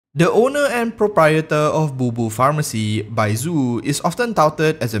The owner and proprietor of Boo Boo Pharmacy, Baizhu, is often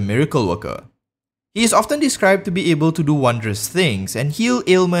touted as a miracle worker. He is often described to be able to do wondrous things and heal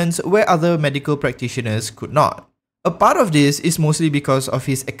ailments where other medical practitioners could not. A part of this is mostly because of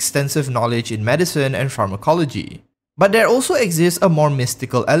his extensive knowledge in medicine and pharmacology. But there also exists a more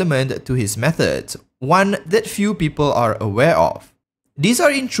mystical element to his methods, one that few people are aware of. These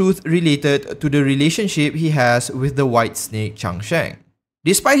are in truth related to the relationship he has with the white snake Changsheng.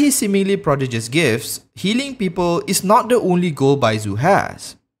 Despite his seemingly prodigious gifts, healing people is not the only goal Baizhu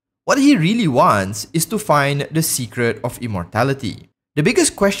has. What he really wants is to find the secret of immortality. The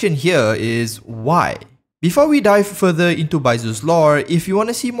biggest question here is why? Before we dive further into Baizhu's lore, if you want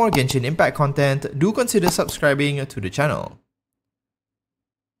to see more Genshin Impact content, do consider subscribing to the channel.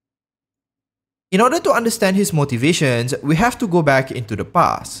 In order to understand his motivations, we have to go back into the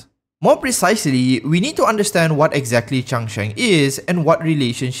past. More precisely, we need to understand what exactly Changsheng is and what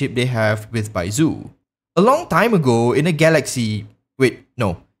relationship they have with Baizhu. A long time ago in a galaxy, in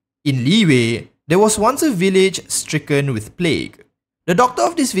Liyue, there was once a village stricken with plague. The doctor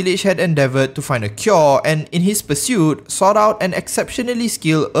of this village had endeavored to find a cure and in his pursuit sought out an exceptionally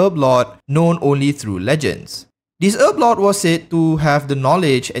skilled herb lord known only through legends. This herb lord was said to have the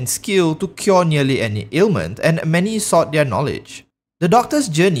knowledge and skill to cure nearly any ailment, and many sought their knowledge. The doctor's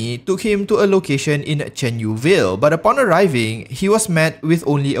journey took him to a location in Chenyu Vale, but upon arriving, he was met with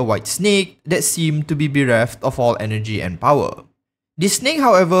only a white snake that seemed to be bereft of all energy and power. This snake,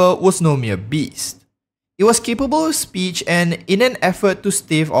 however, was no mere beast. It was capable of speech and, in an effort to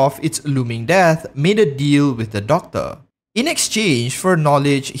stave off its looming death, made a deal with the doctor. In exchange for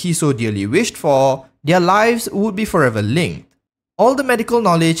knowledge he so dearly wished for, their lives would be forever linked. All the medical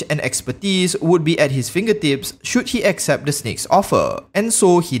knowledge and expertise would be at his fingertips should he accept the snake's offer, and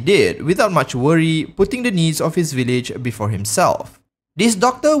so he did, without much worry, putting the needs of his village before himself. This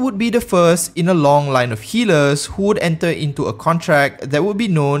doctor would be the first in a long line of healers who would enter into a contract that would be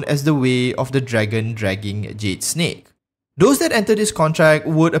known as the Way of the Dragon-Dragging Jade Snake. Those that enter this contract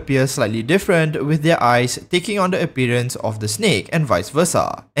would appear slightly different, with their eyes taking on the appearance of the snake and vice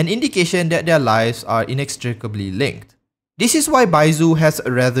versa, an indication that their lives are inextricably linked. This is why Baizhu has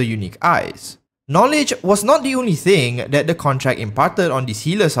rather unique eyes. Knowledge was not the only thing that the contract imparted on these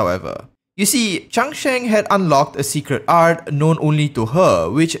healers, however. You see, Changsheng had unlocked a secret art known only to her,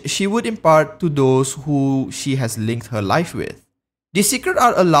 which she would impart to those who she has linked her life with. This secret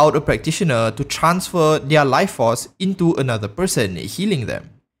art allowed a practitioner to transfer their life force into another person, healing them.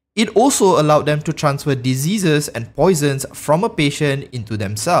 It also allowed them to transfer diseases and poisons from a patient into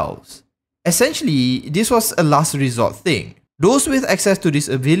themselves. Essentially, this was a last resort thing. Those with access to this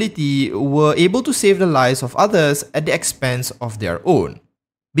ability were able to save the lives of others at the expense of their own.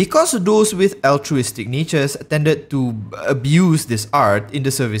 Because those with altruistic natures tended to abuse this art in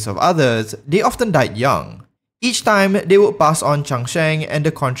the service of others, they often died young. Each time, they would pass on Changsheng and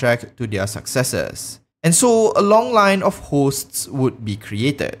the contract to their successors. And so, a long line of hosts would be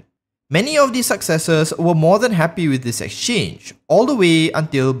created. Many of these successors were more than happy with this exchange, all the way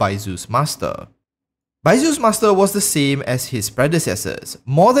until Baizhu's master. Baizhu's master was the same as his predecessors,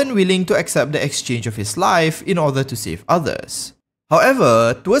 more than willing to accept the exchange of his life in order to save others.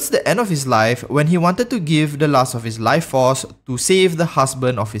 However, towards the end of his life, when he wanted to give the last of his life force to save the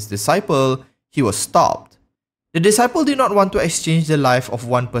husband of his disciple, he was stopped. The disciple did not want to exchange the life of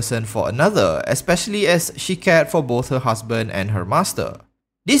one person for another, especially as she cared for both her husband and her master.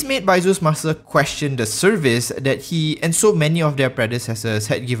 This made Baizhu's master question the service that he and so many of their predecessors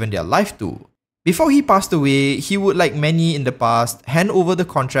had given their life to. Before he passed away, he would, like many in the past, hand over the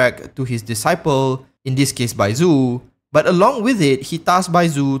contract to his disciple, in this case Baizhu, but along with it, he tasked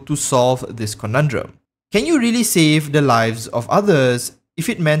Baizhu to solve this conundrum. Can you really save the lives of others if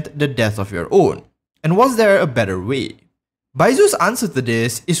it meant the death of your own? And was there a better way? Baizhu's answer to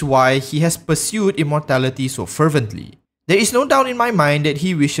this is why he has pursued immortality so fervently. There is no doubt in my mind that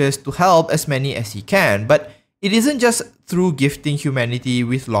he wishes to help as many as he can, but it isn't just through gifting humanity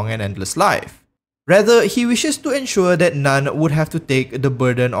with long and endless life. Rather, he wishes to ensure that none would have to take the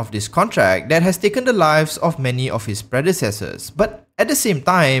burden of this contract that has taken the lives of many of his predecessors. But at the same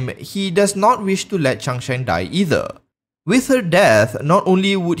time, he does not wish to let Changsheng die either. With her death, not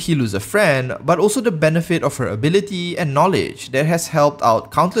only would he lose a friend, but also the benefit of her ability and knowledge that has helped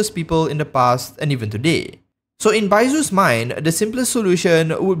out countless people in the past and even today. So in Baizhu's mind, the simplest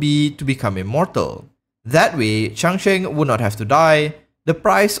solution would be to become immortal. That way, Changsheng would not have to die, the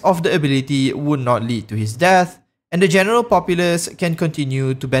price of the ability would not lead to his death, and the general populace can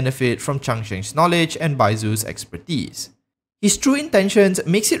continue to benefit from Changsheng's knowledge and Baizhu's expertise. His true intentions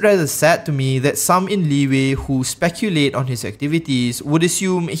makes it rather sad to me that some in Liyue who speculate on his activities would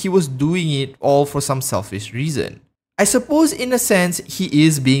assume he was doing it all for some selfish reason. I suppose in a sense he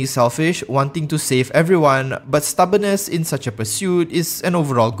is being selfish, wanting to save everyone, but stubbornness in such a pursuit is an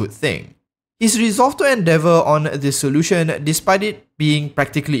overall good thing. His resolve to endeavor on this solution, despite it being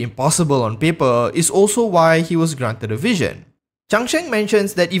practically impossible on paper, is also why he was granted a vision. Changsheng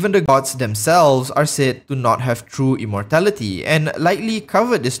mentions that even the gods themselves are said to not have true immortality and likely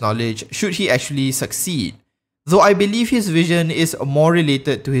covered this knowledge should he actually succeed, though I believe his vision is more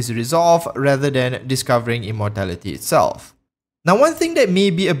related to his resolve rather than discovering immortality itself. Now, one thing that may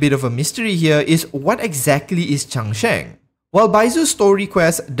be a bit of a mystery here is what exactly is Changsheng? While Baizhu's story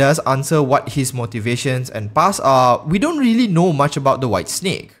quest does answer what his motivations and past are, we don't really know much about the White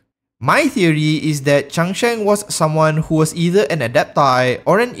Snake. My theory is that Changsheng was someone who was either an adepti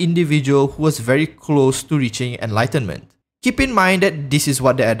or an individual who was very close to reaching enlightenment. Keep in mind that this is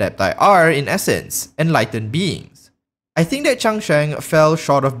what the adepti are in essence, enlightened beings. I think that Changsheng fell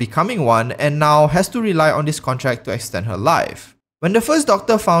short of becoming one and now has to rely on this contract to extend her life. When the first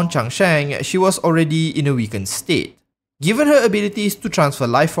doctor found Changsheng, she was already in a weakened state. Given her abilities to transfer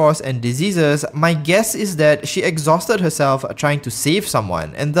life force and diseases, my guess is that she exhausted herself trying to save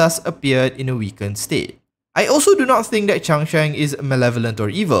someone and thus appeared in a weakened state. I also do not think that Changsheng is malevolent or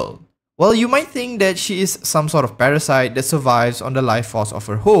evil. While you might think that she is some sort of parasite that survives on the life force of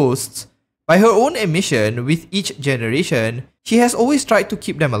her hosts, by her own admission, with each generation, she has always tried to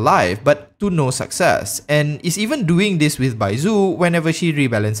keep them alive but to no success, and is even doing this with Baizhu whenever she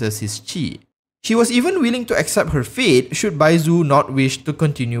rebalances his chi. She was even willing to accept her fate should Baizhu not wish to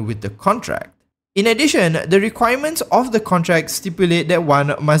continue with the contract. In addition, the requirements of the contract stipulate that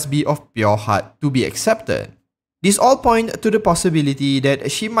one must be of pure heart to be accepted. These all point to the possibility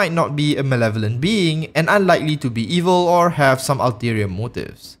that she might not be a malevolent being and unlikely to be evil or have some ulterior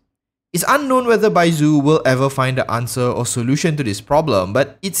motives. It's unknown whether Baizhu will ever find the answer or solution to this problem,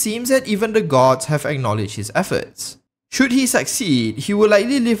 but it seems that even the gods have acknowledged his efforts. Should he succeed, he will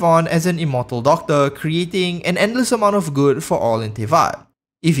likely live on as an immortal doctor, creating an endless amount of good for all in Tevat.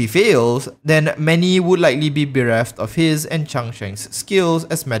 If he fails, then many would likely be bereft of his and Changsheng's skills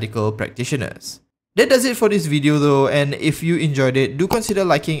as medical practitioners. That does it for this video though, and if you enjoyed it, do consider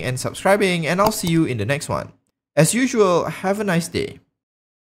liking and subscribing, and I'll see you in the next one. As usual, have a nice day.